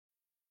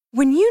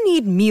When you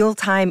need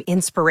mealtime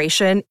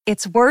inspiration,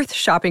 it's worth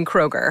shopping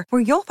Kroger,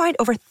 where you'll find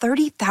over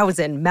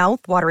 30,000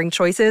 mouth-watering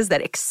choices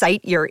that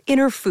excite your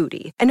inner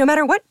foodie. And no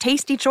matter what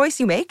tasty choice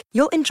you make,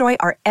 you'll enjoy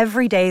our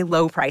everyday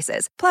low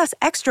prices, plus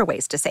extra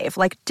ways to save,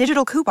 like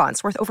digital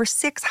coupons worth over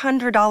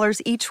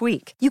 $600 each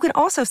week. You can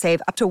also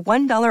save up to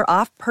 $1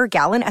 off per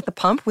gallon at the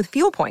pump with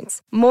fuel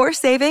points. More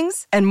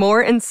savings and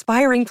more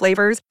inspiring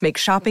flavors make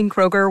shopping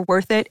Kroger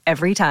worth it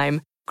every time.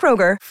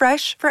 Kroger,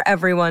 fresh for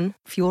everyone.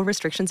 Fuel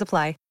restrictions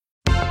apply.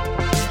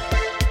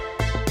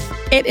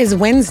 It is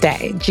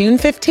Wednesday, June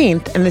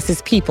 15th, and this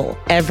is People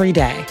Every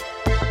Day.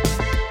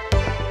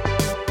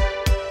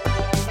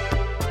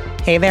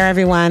 Hey there,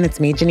 everyone. It's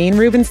me, Janine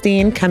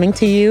Rubenstein, coming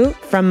to you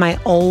from my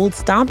old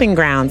stomping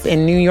grounds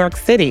in New York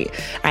City.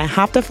 I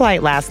hopped a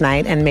flight last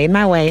night and made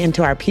my way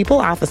into our People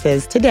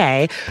offices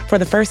today for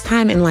the first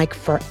time in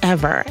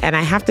forever. And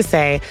I have to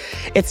say,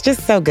 it's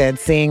just so good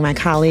seeing my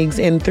colleagues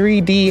in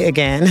 3D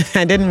again.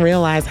 I didn't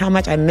realize how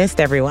much I missed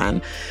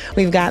everyone.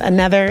 We've got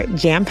another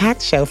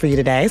jam-packed show for you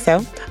today,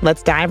 so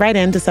let's dive right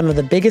into some of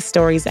the biggest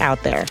stories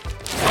out there.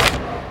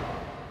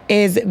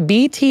 Is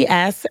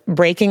BTS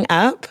breaking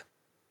up?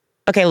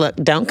 Okay, look,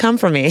 don't come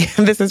for me.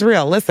 This is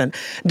real. Listen,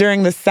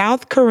 during the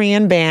South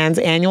Korean band's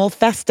annual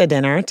Festa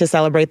dinner to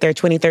celebrate their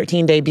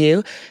 2013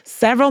 debut,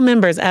 several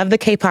members of the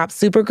K-pop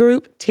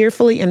supergroup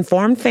tearfully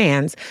informed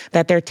fans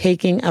that they're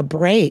taking a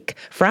break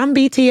from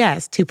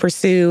BTS to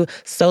pursue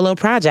solo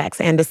projects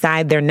and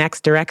decide their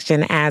next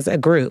direction as a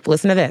group.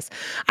 Listen to this.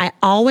 I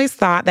always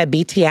thought that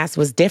BTS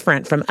was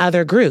different from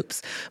other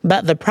groups,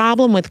 but the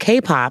problem with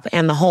K-pop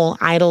and the whole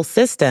idol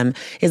system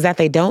is that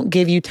they don't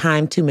give you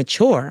time to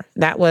mature.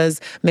 That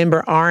was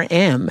member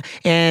RM.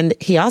 And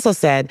he also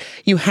said,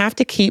 you have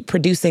to keep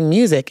producing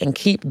music and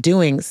keep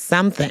doing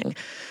something.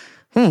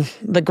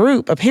 The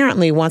group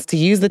apparently wants to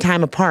use the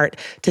time apart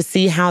to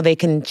see how they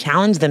can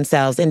challenge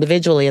themselves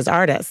individually as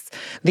artists.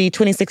 The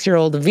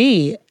 26-year-old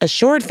V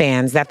assured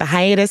fans that the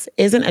hiatus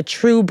isn't a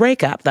true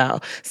breakup, though,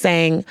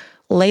 saying,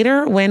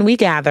 later, when we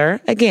gather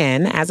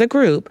again as a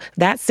group,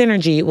 that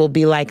synergy will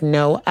be like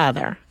no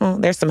other. Well,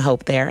 there's some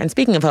hope there. And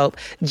speaking of hope,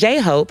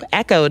 J-Hope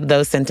echoed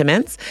those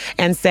sentiments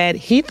and said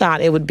he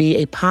thought it would be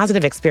a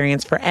positive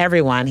experience for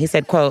everyone. He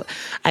said, quote,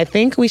 I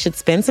think we should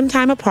spend some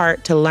time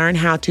apart to learn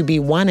how to be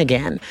one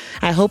again.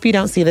 I hope you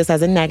don't see this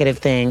as a negative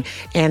thing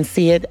and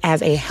see it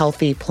as a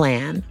healthy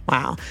plan.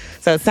 Wow.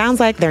 So it sounds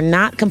like they're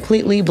not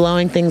completely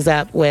blowing things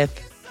up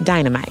with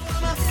dynamite.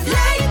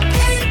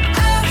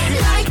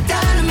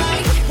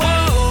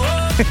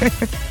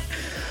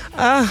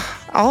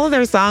 All of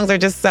their songs are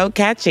just so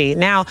catchy.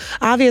 Now,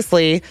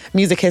 obviously,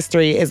 music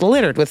history is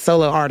littered with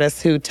solo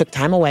artists who took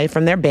time away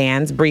from their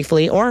bands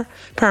briefly or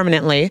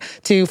permanently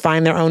to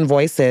find their own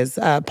voices.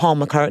 Paul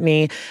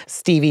McCartney,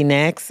 Stevie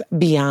Nicks,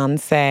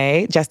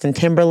 Beyonce, Justin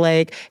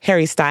Timberlake,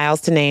 Harry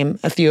Styles, to name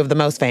a few of the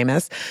most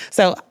famous.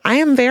 So I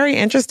am very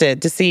interested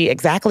to see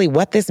exactly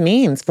what this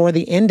means for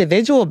the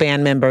individual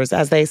band members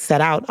as they set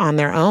out on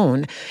their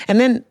own. And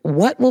then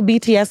what will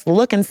BTS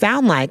look and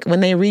sound like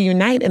when they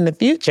reunite in the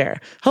future?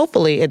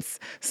 Hopefully it's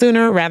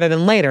sooner rather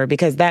than later,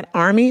 because that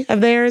army of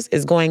theirs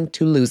is going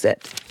to lose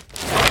it.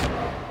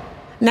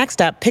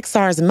 Next up,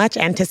 Pixar's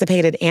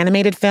much-anticipated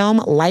animated film,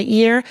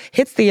 Lightyear,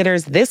 hits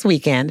theaters this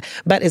weekend,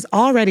 but is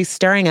already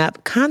stirring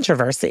up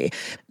controversy.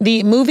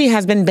 The movie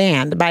has been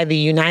banned by the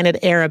United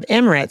Arab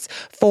Emirates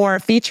for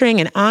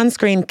featuring an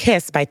on-screen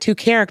kiss by two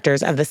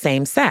characters of the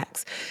same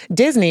sex.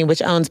 Disney,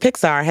 which owns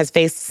Pixar, has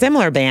faced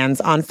similar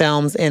bans on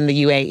films in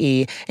the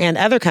UAE and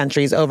other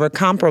countries over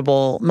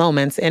comparable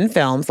moments in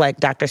films like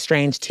Doctor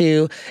Strange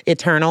 2,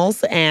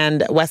 Eternals,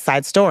 and West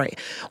Side Story.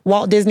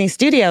 Walt Disney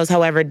Studios,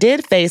 however,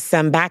 did face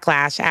some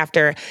backlash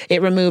after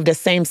it removed a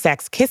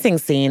same-sex kissing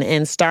scene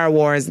in Star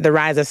Wars The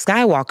Rise of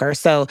Skywalker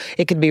so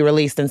it could be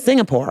released in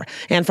Singapore.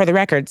 And for the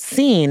record,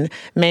 scene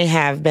may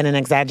have been an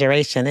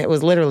exaggeration. It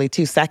was literally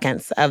 2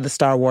 seconds of the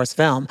Star Wars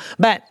film.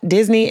 But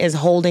Disney is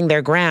holding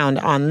their ground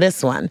on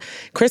this one.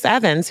 Chris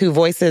Evans, who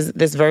voices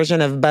this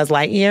version of Buzz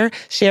Lightyear,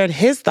 shared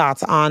his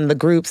thoughts on the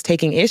groups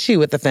taking issue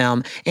with the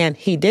film, and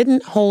he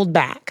didn't hold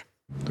back.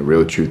 The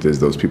real truth is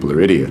those people are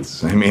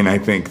idiots. I mean, I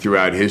think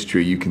throughout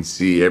history, you can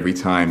see every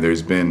time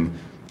there's been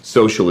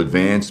social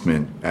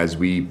advancement, as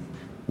we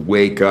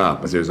wake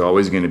up, there's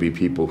always going to be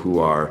people who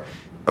are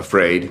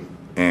afraid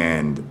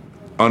and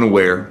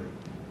unaware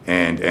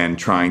and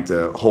trying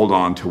to hold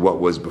on to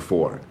what was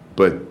before.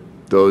 But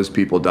those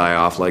people die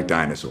off like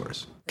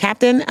dinosaurs.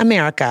 Captain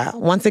America,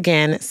 once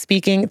again,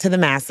 speaking to the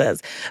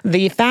masses.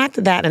 The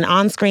fact that an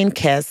on-screen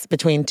kiss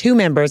between two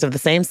members of the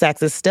same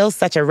sex is still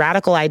such a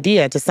radical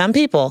idea to some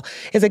people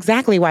is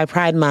exactly why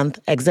Pride Month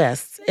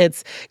exists.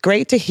 It's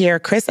great to hear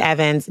Chris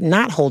Evans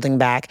not holding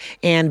back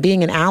and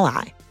being an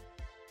ally.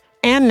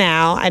 And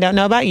now, I don't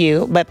know about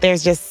you, but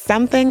there's just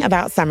something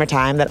about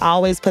summertime that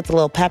always puts a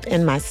little pep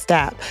in my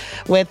step.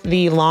 With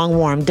the long,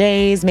 warm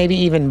days, maybe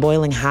even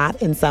boiling hot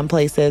in some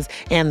places,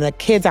 and the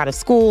kids out of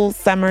school,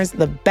 summer's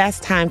the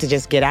best time to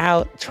just get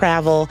out,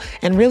 travel,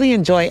 and really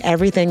enjoy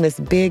everything this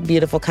big,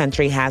 beautiful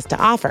country has to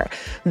offer.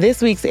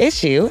 This week's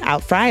issue,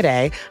 out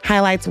Friday,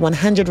 highlights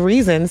 100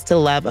 reasons to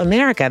love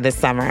America this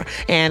summer.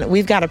 And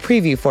we've got a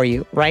preview for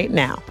you right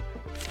now.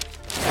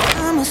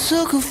 I'm a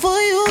sucker for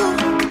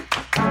you.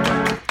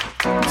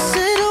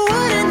 Say the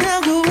word and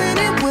I'll go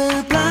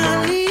anywhere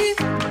blindly.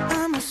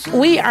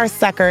 We are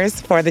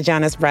suckers for the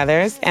Jonas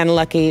Brothers, and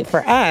lucky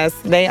for us,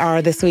 they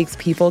are this week's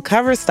People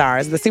cover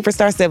stars. The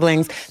superstar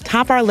siblings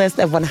top our list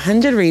of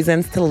 100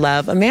 reasons to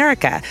love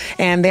America.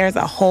 And there's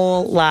a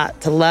whole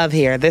lot to love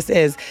here. This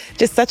is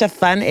just such a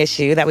fun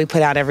issue that we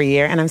put out every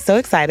year, and I'm so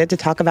excited to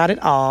talk about it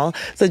all.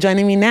 So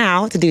joining me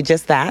now to do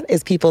just that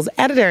is People's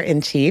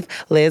editor-in-chief,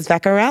 Liz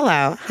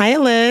Vaccarello. Hi,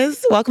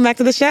 Liz. Welcome back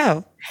to the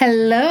show.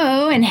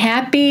 Hello, and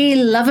happy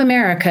Love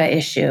America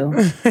issue.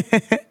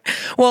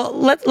 Well,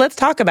 let's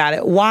talk about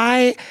it.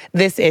 Why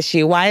this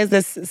issue? Why is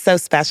this so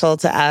special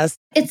to us?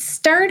 It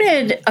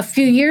started a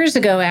few years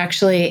ago,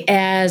 actually,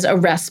 as a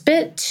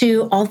respite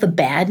to all the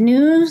bad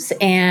news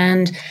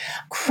and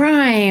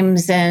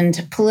crimes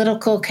and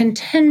political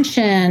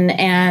contention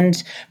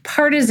and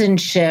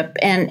partisanship.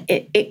 And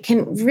it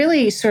can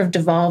really sort of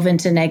devolve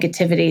into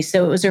negativity.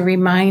 So it was a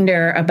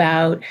reminder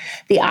about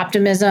the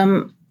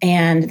optimism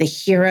and the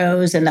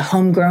heroes and the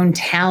homegrown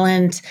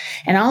talent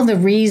and all the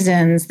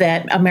reasons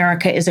that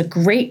America is a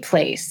great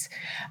place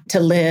to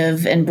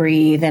live and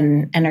breathe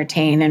and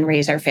entertain and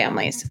raise our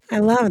families. I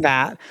love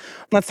that.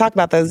 Let's talk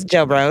about those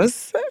Joe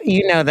Bros.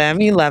 You know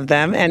them, you love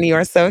them, and you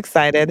are so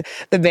excited.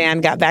 The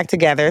band got back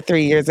together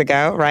 3 years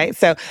ago, right?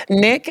 So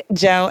Nick,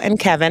 Joe, and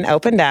Kevin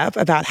opened up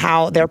about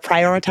how they're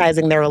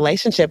prioritizing their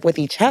relationship with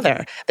each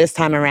other this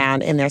time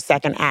around in their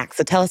second act.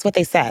 So tell us what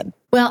they said.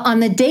 Well,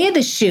 on the day of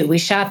the shoot, we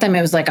shot them.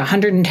 It was like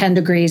 110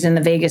 degrees in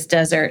the Vegas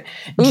desert.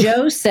 Oof.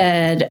 Joe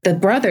said the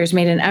brothers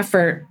made an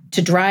effort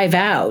to drive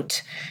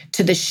out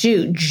to the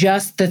shoot,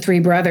 just the three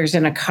brothers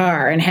in a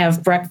car, and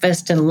have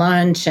breakfast and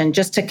lunch and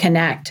just to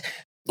connect.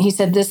 He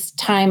said this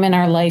time in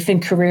our life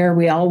and career,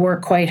 we all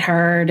work quite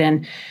hard.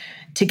 And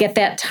to get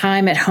that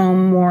time at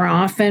home more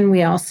often,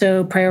 we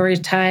also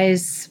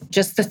prioritize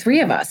just the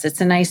three of us.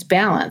 It's a nice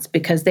balance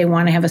because they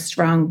want to have a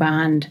strong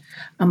bond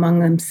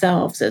among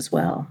themselves as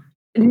well.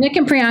 Nick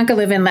and Priyanka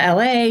live in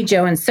LA.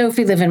 Joe and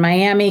Sophie live in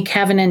Miami.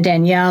 Kevin and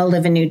Danielle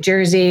live in New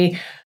Jersey.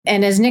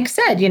 And as Nick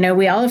said, you know,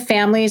 we all have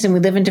families and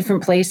we live in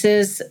different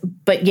places,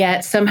 but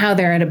yet somehow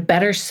they're in a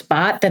better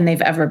spot than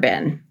they've ever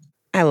been.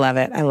 I love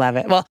it. I love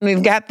it. Well,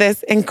 we've got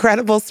this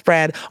incredible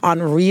spread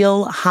on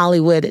real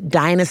Hollywood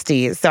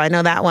dynasties. So I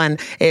know that one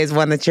is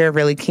one that you're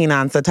really keen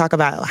on. So talk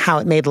about how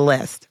it made the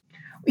list.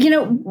 You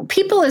know,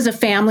 People is a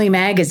family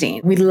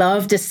magazine. We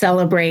love to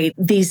celebrate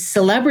these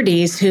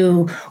celebrities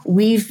who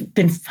we've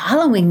been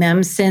following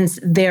them since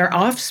their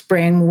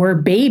offspring were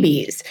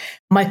babies.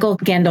 Michael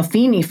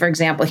Gandolfini, for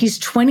example, he's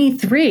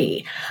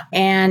 23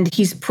 and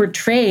he's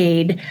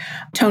portrayed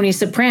Tony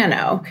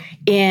Soprano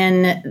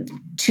in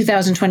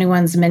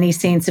 2021's Many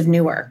Saints of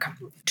Newark.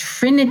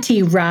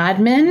 Trinity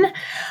Rodman,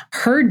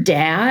 her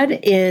dad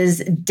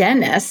is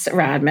Dennis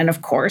Rodman,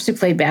 of course, who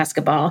played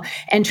basketball.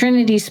 And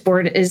Trinity's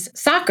sport is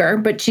soccer,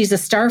 but she's a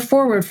star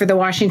forward for the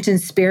Washington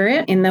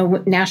Spirit in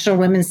the National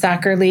Women's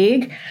Soccer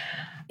League.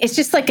 It's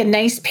just like a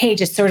nice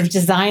page. It's sort of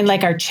designed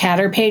like our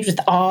chatter page with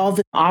all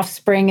the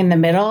offspring in the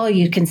middle.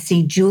 You can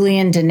see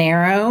Julian De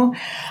Niro,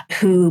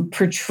 who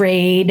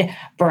portrayed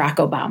Barack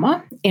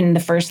Obama in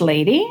The First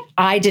Lady.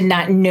 I did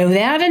not know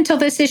that until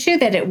this issue,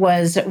 that it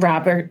was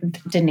Robert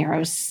De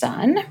Niro's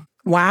son.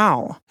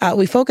 Wow.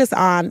 We focus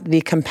on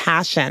the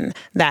compassion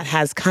that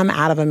has come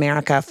out of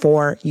America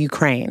for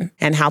Ukraine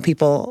and how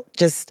people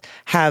just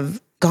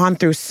have gone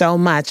through so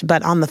much.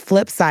 But on the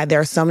flip side,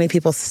 there are so many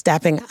people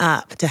stepping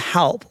up to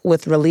help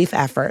with relief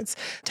efforts.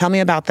 Tell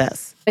me about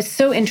this. It's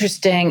so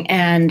interesting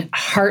and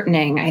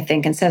heartening, I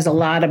think, and says a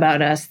lot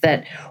about us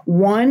that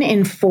 1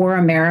 in 4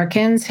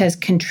 Americans has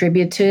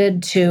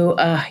contributed to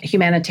a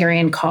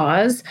humanitarian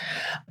cause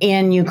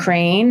in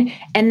Ukraine.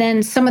 And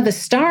then some of the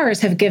stars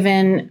have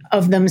given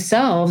of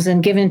themselves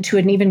and given to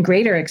an even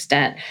greater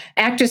extent.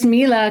 Actress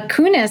Mila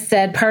Kunis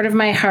said, "Part of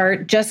my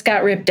heart just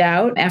got ripped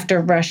out after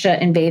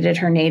Russia invaded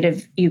her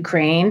native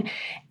Ukraine."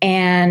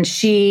 And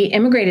she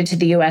immigrated to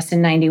the U.S.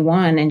 in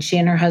 91, and she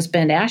and her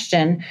husband,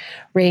 Ashton,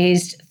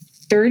 raised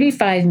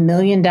 $35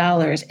 million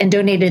and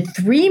donated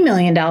 $3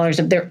 million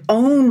of their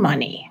own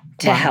money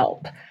to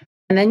help.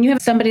 And then you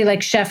have somebody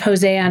like Chef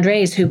Jose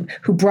Andres, who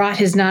brought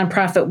his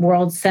nonprofit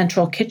World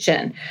Central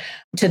Kitchen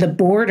to the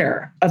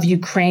border of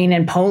Ukraine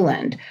and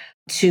Poland.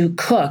 to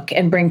cook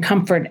and bring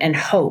comfort and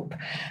hope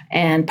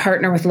and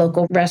partner with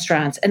local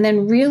restaurants. And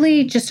then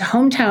really just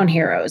hometown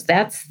heroes.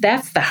 That's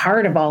the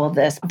heart of all of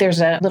this. There's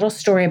a little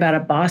story about a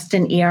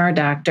Boston ER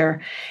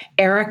doctor,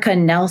 Erica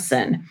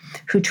Nelson,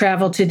 who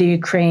traveled to the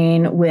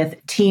Ukraine with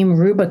Team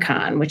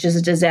Rubicon, which is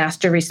a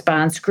disaster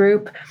response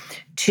group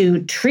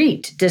to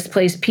treat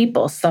displaced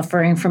people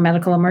suffering from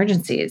medical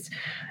emergencies.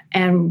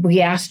 And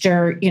we asked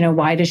her,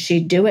 why does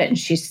she do it? And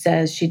she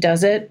says she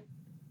does it,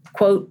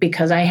 quote,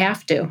 because I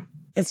have to.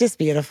 It's just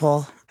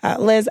beautiful.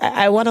 Liz,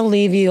 I want to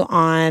leave you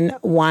on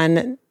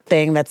one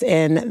thing that's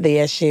in the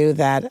issue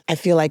that I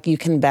feel like you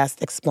can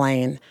best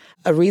explain.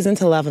 A reason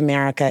to love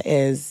America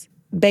is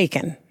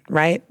bacon,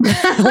 right?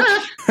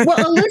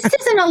 Well, a list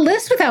isn't a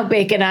list without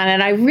bacon on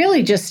it. I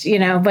really just,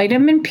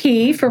 vitamin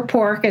P for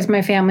pork, as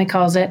my family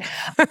calls it.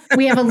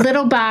 We have a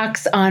little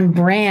box on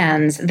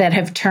brands that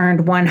have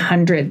turned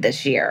 100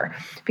 this year,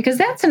 because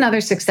that's another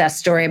success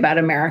story about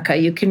America.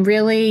 You can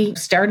really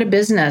start a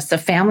business, a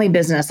family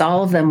business.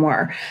 All of them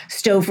were.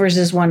 Stouffer's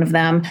is one of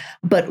them.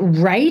 But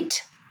Wright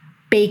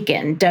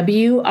Bacon,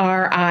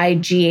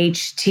 WRIGHT,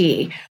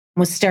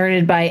 was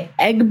started by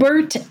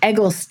Egbert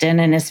Eggleston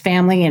and his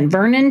family in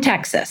Vernon,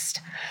 Texas.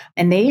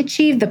 And they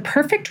achieved the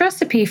perfect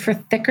recipe for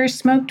thicker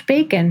smoked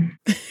bacon.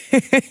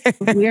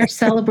 We are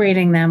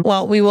celebrating them.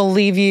 Well, we will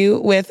leave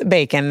you with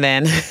bacon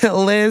then.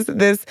 Liz,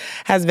 this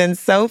has been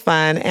so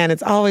fun, and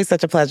it's always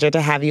such a pleasure to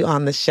have you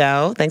on the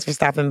show. Thanks for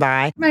stopping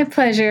by. My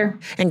pleasure.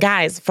 And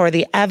guys, for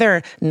the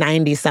other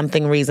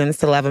 90-something reasons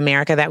to love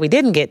America that we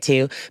didn't get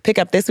to, pick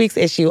up this week's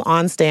issue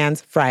on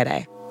Stands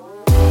Friday.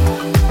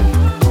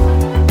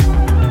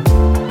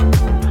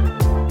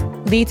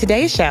 The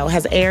Today Show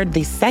has aired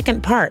the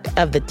second part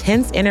of the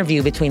tense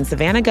interview between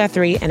Savannah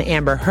Guthrie and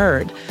Amber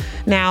Heard.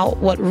 Now,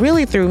 what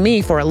really threw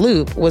me for a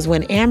loop was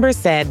when Amber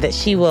said that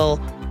she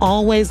will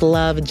always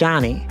love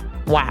Johnny.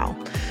 Wow.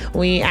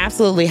 We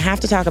absolutely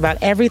have to talk about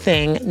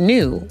everything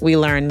new we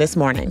learned this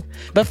morning.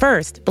 But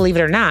first, believe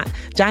it or not,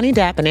 Johnny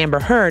Depp and Amber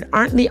Heard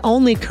aren't the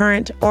only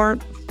current or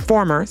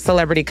former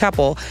celebrity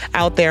couple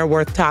out there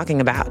worth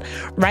talking about.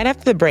 Right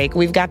after the break,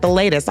 we've got the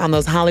latest on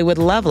those Hollywood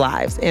love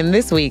lives in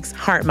this week's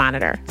Heart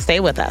Monitor. Stay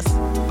with us.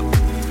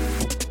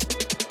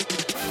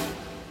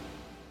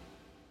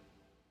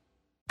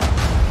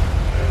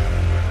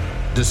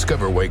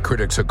 Discover why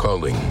critics are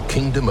calling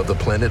Kingdom of the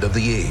Planet of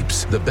the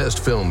Apes the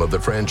best film of the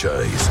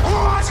franchise.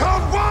 What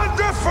a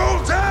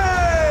wonderful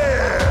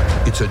day!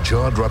 It's a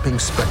jaw-dropping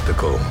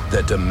spectacle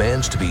that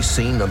demands to be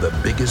seen on the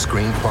biggest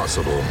screen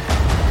possible.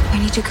 I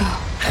need to go.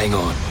 Hang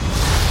on.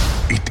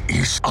 It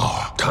is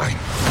our time.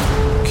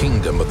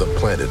 Kingdom of the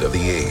Planet of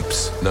the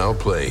Apes. Now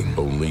playing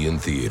only in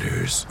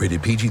theaters.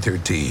 Rated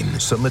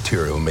PG-13. Some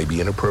material may be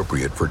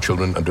inappropriate for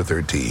children under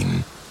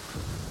 13.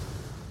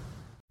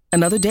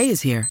 Another day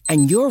is here,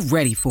 and you're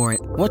ready for it.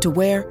 What to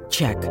wear?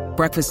 Check.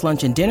 Breakfast,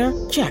 lunch, and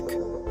dinner? Check.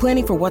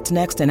 Planning for what's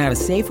next and how to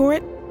save for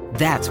it?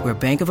 That's where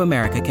Bank of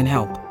America can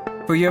help.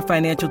 For your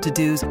financial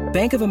to-dos,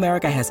 Bank of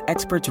America has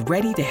experts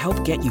ready to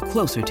help get you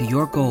closer to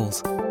your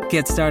goals.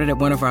 Get started at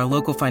one of our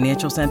local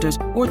financial centers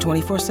or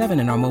 24/7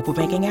 in our mobile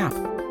banking app.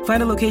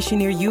 Find a location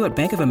near you at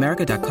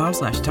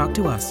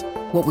bankofamerica.com/talktous.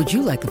 What would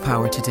you like the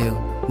power to do?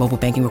 Mobile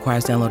banking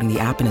requires downloading the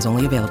app and is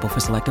only available for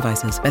select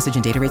devices. Message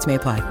and data rates may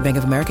apply. Bank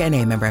of America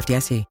NA, member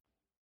FDIC.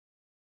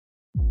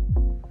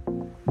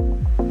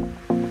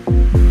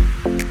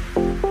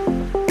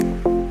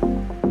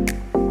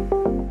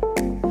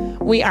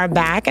 We are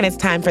back, and it's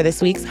time for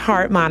this week's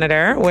Heart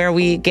Monitor, where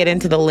we get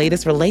into the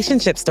latest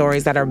relationship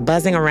stories that are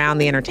buzzing around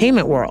the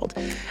entertainment world.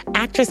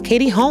 Actress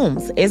Katie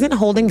Holmes isn't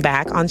holding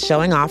back on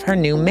showing off her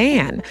new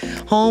man.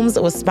 Holmes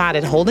was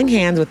spotted holding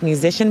hands with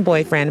musician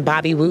boyfriend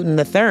Bobby Wooten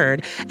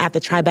III at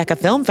the Tribeca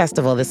Film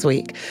Festival this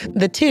week.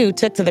 The two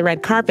took to the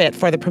red carpet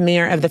for the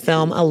premiere of the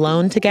film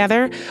Alone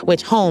Together,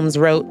 which Holmes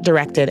wrote,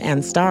 directed,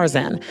 and stars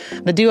in.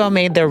 The duo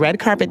made their red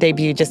carpet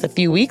debut just a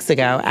few weeks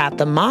ago at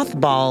the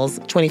Mothballs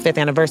 25th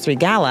Anniversary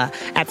Gala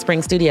at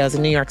Spring Studios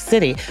in New York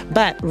City.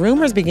 But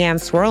rumors began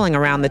swirling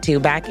around the two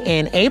back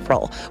in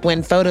April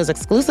when photos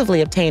exclusively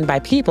obtained by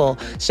People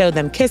showed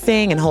them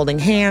kissing and holding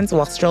hands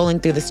while strolling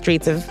through the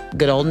streets of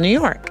good old New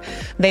York.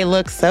 They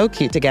look so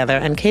cute together,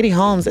 and Katie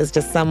Holmes is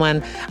just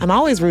someone I'm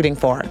always rooting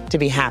for to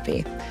be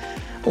happy.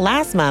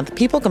 Last month,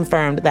 People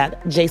confirmed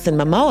that Jason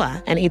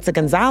Momoa and Itza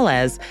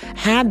Gonzalez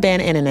had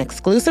been in an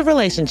exclusive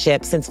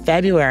relationship since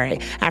February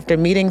after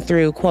meeting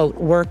through, quote,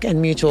 work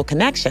and mutual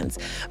connections.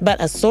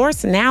 But a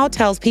source now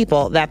tells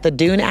People that the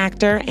Dune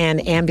actor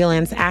and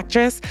Ambulance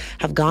actress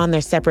have gone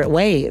their separate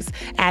ways,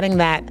 adding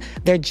that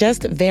they're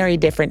just very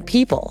different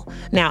people.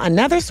 Now,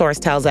 another source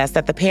tells us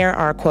that the pair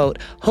are, quote,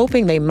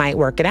 hoping they might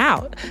work it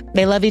out.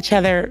 They love each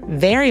other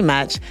very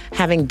much,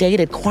 having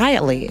dated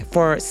quietly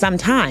for some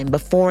time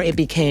before it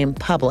became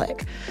public.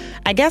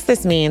 I guess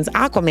this means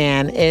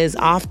Aquaman is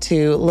off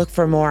to look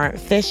for more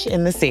fish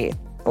in the sea.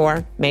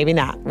 Or maybe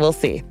not. We'll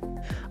see.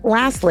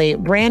 Lastly,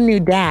 brand new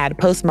dad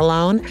Post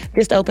Malone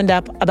just opened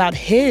up about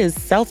his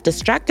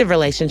self-destructive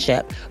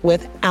relationship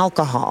with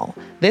alcohol.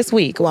 This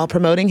week, while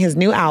promoting his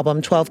new album,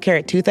 12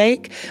 Carat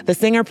Toothache, the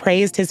singer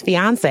praised his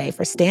fiancée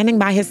for standing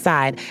by his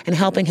side and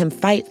helping him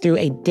fight through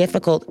a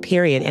difficult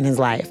period in his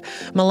life.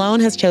 Malone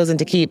has chosen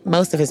to keep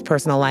most of his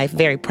personal life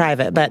very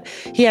private, but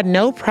he had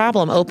no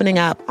problem opening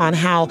up on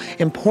how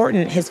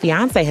important his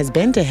fiancée has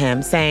been to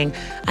him, saying,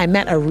 "I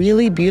met a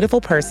really beautiful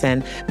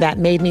person that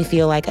made me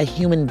feel like a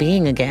human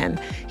being again."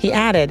 He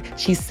added,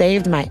 "She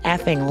saved my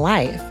effing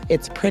life.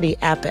 It's pretty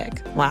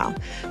epic." Wow.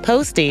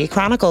 Posty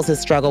chronicles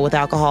his struggle with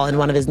alcohol in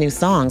one of his new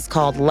songs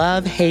called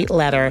Love Hate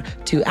Letter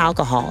to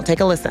Alcohol. Take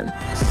a listen.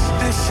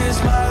 This is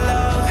my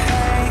love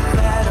hate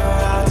letter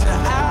out to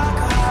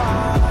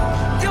alcohol.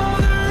 You're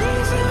the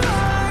reason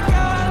I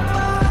got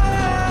my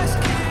ass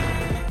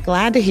kicked.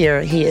 Glad to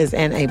hear he is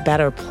in a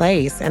better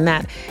place and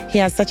that he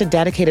has such a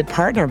dedicated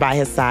partner by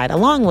his side,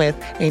 along with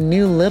a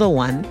new little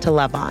one to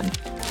love on.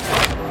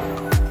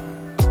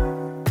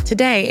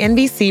 Today,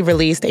 NBC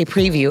released a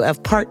preview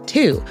of part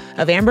 2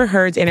 of Amber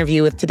Heard's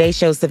interview with Today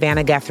Show's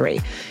Savannah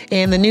Guthrie.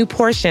 In the new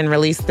portion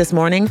released this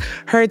morning,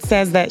 Heard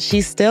says that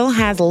she still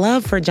has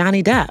love for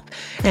Johnny Depp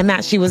and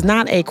that she was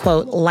not a,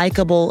 quote,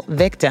 likable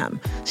victim.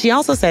 She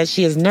also says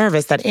she is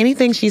nervous that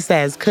anything she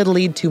says could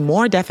lead to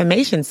more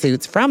defamation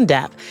suits from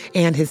Depp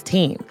and his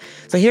team.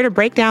 So here to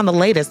break down the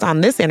latest on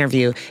this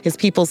interview is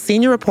People's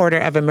senior reporter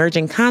of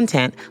emerging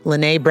content,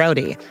 Lene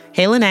Brody.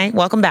 Hey, Lene,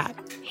 welcome back.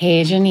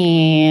 Hey,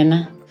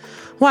 Janine.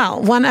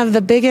 Well, one of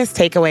the biggest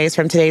takeaways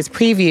from today's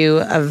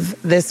preview of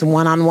this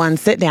one-on-one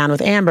sit-down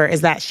with Amber is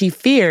that she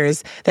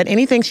fears that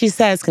anything she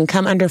says can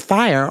come under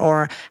fire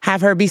or have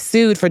her be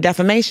sued for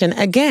defamation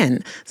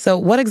again. So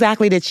what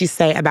exactly did she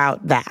say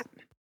about that?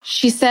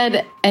 She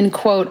said, and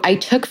quote, "I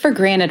took for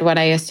granted what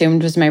I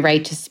assumed was my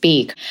right to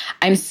speak.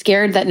 I'm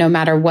scared that no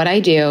matter what I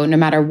do, no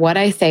matter what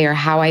I say or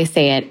how I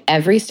say it,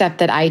 every step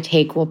that I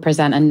take will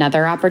present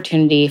another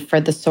opportunity for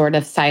the sort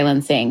of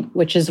silencing,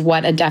 which is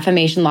what a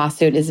defamation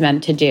lawsuit is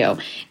meant to do.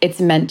 It's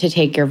meant to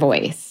take your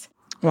voice."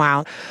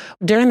 Wow.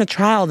 During the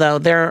trial, though,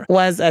 there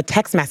was a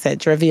text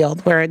message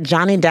revealed where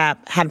Johnny Depp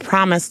had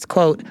promised,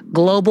 quote,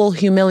 global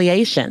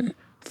humiliation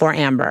for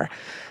Amber.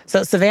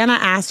 So Savannah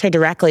asked her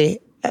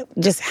directly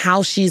just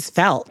how she's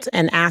felt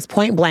and asked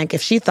point blank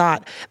if she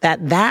thought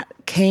that that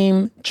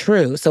came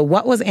true. So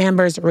what was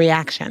Amber's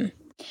reaction?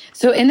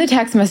 So in the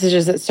text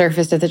messages that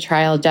surfaced at the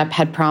trial, Depp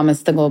had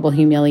promised the global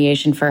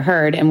humiliation for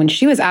Heard. And when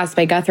she was asked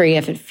by Guthrie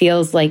if it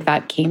feels like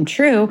that came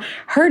true,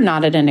 Heard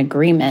nodded in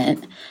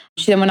agreement.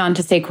 She then went on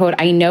to say, quote,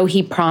 "I know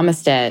he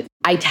promised it.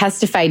 I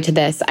testified to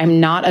this. I'm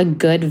not a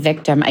good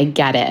victim. I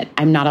get it.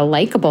 I'm not a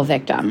likable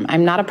victim.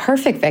 I'm not a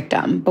perfect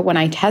victim. But when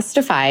I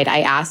testified, I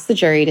asked the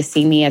jury to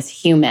see me as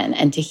human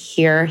and to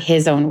hear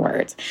his own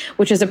words,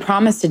 which is a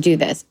promise to do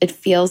this. It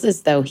feels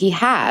as though he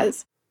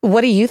has."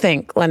 What do you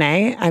think,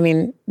 Lene? I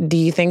mean, do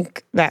you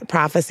think that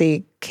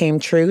prophecy came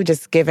true,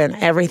 just given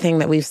everything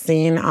that we've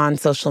seen on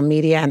social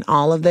media and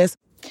all of this?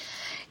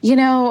 You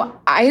know,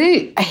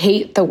 I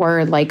hate the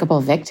word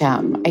likable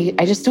victim.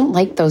 I just don't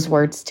like those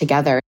words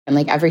together. And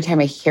like every time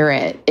I hear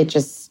it, it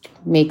just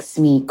makes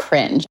me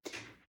cringe.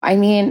 I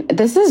mean,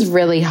 this is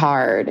really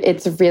hard.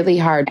 It's really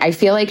hard. I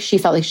feel like she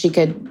felt like she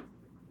could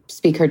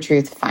speak her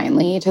truth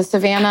finally to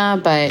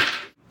Savannah, but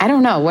I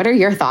don't know. What are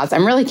your thoughts?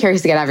 I'm really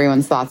curious to get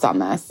everyone's thoughts on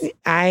this.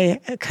 I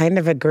kind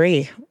of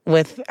agree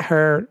with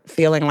her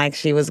feeling like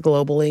she was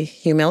globally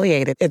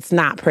humiliated. It's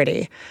not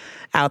pretty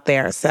out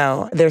there.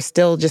 So there's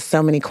still just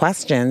so many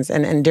questions.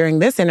 And during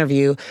this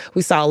interview,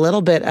 we saw a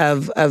little bit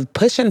of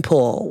push and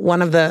pull.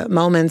 One of the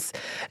moments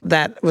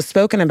that was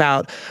spoken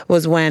about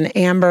was when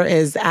Amber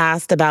is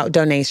asked about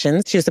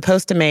donations she was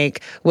supposed to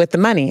make with the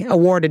money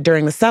awarded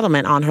during the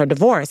settlement on her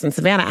divorce. And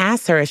Savannah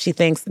asked her if she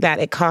thinks that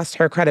it cost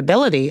her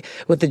credibility,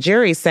 with the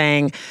jury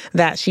saying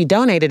that she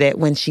donated it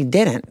when she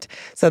didn't.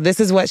 So this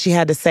is what she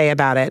had to say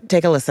about it.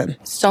 Take a listen.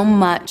 So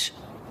much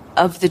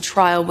of the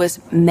trial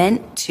was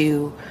meant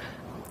to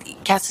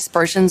cast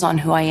aspersions on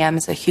who I am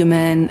as a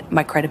human,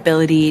 my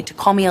credibility, to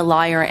call me a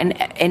liar in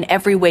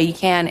every way you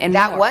can. And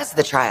that was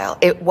the trial.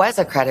 It was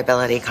a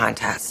credibility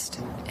contest.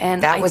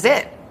 And that was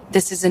it.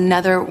 This is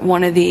another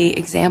one of the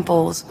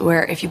examples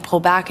where if you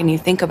pull back and you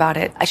think about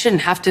it, I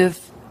shouldn't have to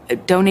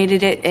have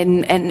donated it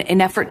in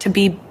an effort to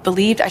be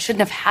believed. I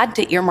shouldn't have had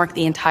to earmark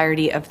the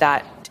entirety of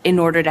that in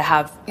order to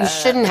have... You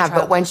shouldn't have,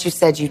 but once you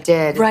said you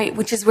did. Right,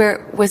 which is where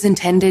it was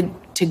intended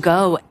to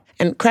go.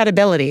 And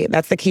credibility,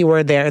 that's the key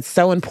word there. It's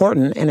so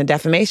important in a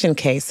defamation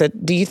case. So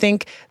do you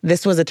think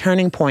this was a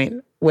turning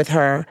point with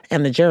her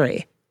and the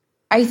jury?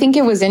 I think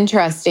it was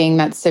interesting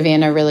that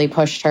Savannah really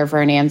pushed her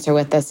for an answer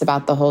with this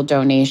about the whole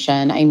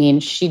donation. I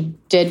mean, she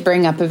did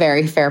bring up a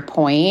very fair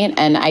point,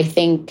 and I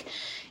think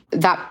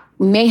that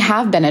may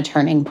have been a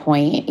turning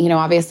point. You know,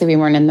 obviously we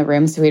weren't in the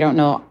room, so we don't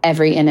know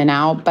every in and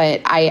out,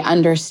 but I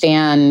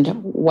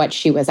understand what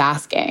she was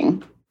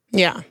asking.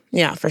 Yeah,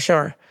 for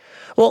sure.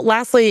 Well,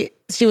 lastly,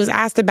 she was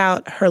asked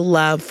about her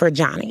love for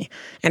Johnny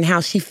and how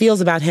she feels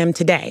about him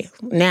today,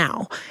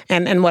 now,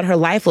 and what her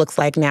life looks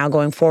like now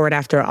going forward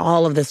after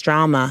all of this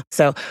drama.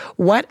 So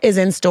what is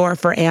in store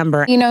for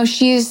Amber? You know,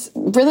 she's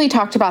really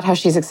talked about how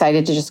she's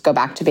excited to just go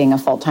back to being a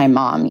full-time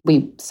mom.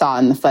 We saw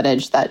in the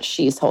footage that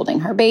she's holding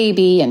her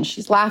baby and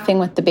she's laughing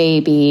with the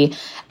baby.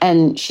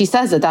 And she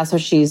says that that's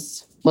what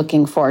she's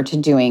looking forward to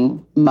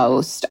doing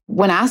most.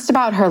 When asked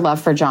about her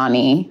love for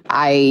Johnny,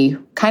 I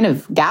kind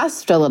of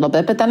gasped a little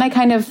bit, but then I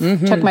kind of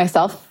took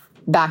myself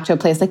back to a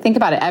place. Like, think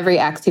about it. Every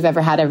ex you've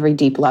ever had, every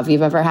deep love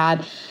you've ever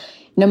had,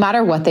 no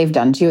matter what they've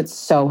done to you, it's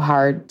so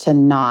hard to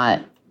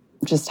not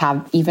just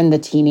have even the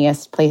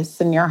teeniest place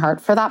in your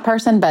heart for that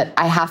person. But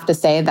I have to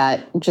say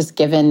that just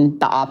given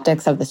the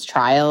optics of this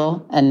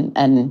trial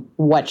and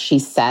what she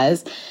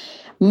says,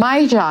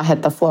 my jaw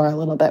hit the floor a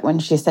little bit when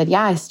she said,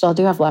 yeah, I still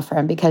do have love for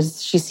him,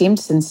 because she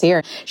seemed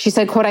sincere. She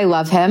said, quote, I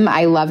love him.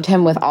 I loved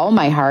him with all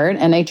my heart,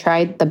 and I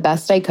tried the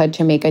best I could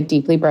to make a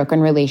deeply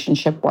broken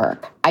relationship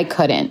work. I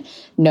couldn't.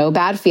 No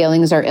bad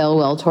feelings or ill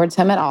will towards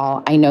him at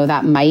all. I know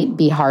that might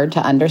be hard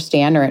to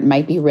understand, or it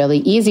might be really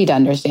easy to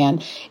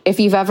understand. If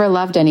you've ever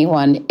loved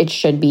anyone, it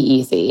should be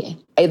easy.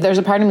 There's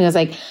a part of me that was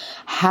like,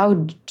 how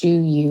do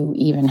you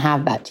even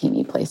have that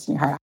teeny place in your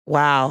heart?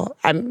 Wow.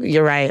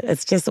 You're right.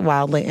 It's just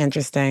wildly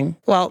interesting.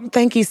 Well,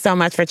 thank you so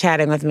much for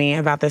chatting with me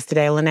about this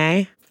today,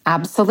 Lene.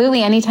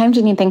 Absolutely. Anytime,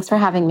 Janine. Thanks for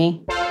having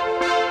me.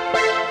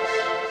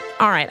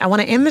 All right, I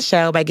want to end the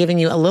show by giving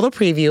you a little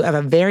preview of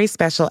a very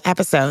special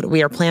episode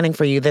we are planning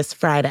for you this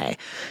Friday.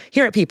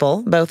 Here at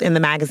People, both in the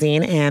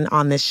magazine and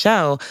on this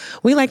show,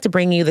 we like to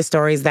bring you the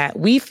stories that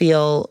we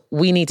feel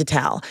we need to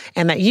tell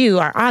and that you,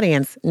 our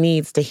audience,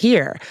 needs to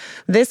hear.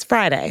 This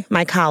Friday,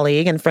 my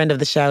colleague and friend of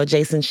the show,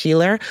 Jason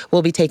Sheeler,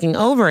 will be taking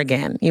over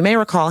again. You may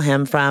recall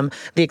him from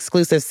the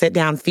exclusive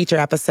sit-down feature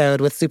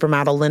episode with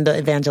supermodel Linda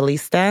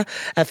Evangelista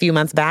a few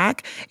months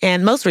back,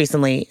 and most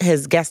recently,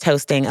 his guest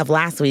hosting of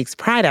last week's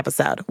Pride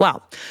episode. Well,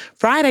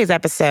 Friday's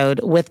episode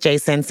with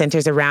Jason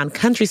centers around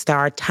country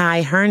star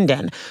Ty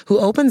Herndon, who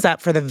opens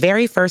up for the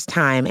very first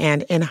time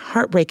and in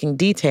heartbreaking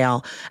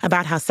detail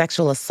about how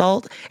sexual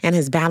assault and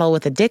his battle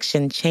with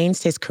addiction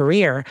changed his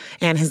career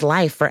and his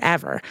life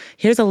forever.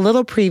 Here's a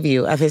little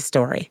preview of his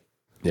story.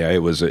 Yeah, it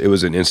was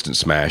an instant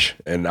smash,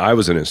 and I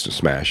was an instant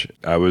smash.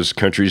 I was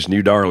country's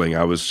new darling.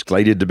 I was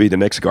slated to be the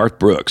next Garth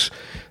Brooks,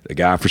 the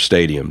guy for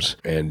stadiums,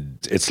 and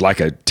it's like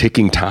a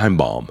ticking time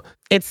bomb.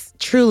 It's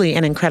truly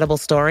an incredible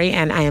story,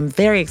 and I am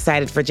very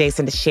excited for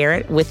Jason to share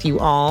it with you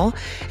all.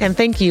 And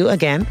thank you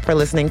again for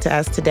listening to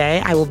us today.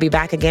 I will be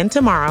back again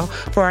tomorrow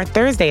for our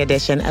Thursday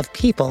edition of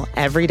People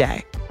Every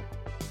Day.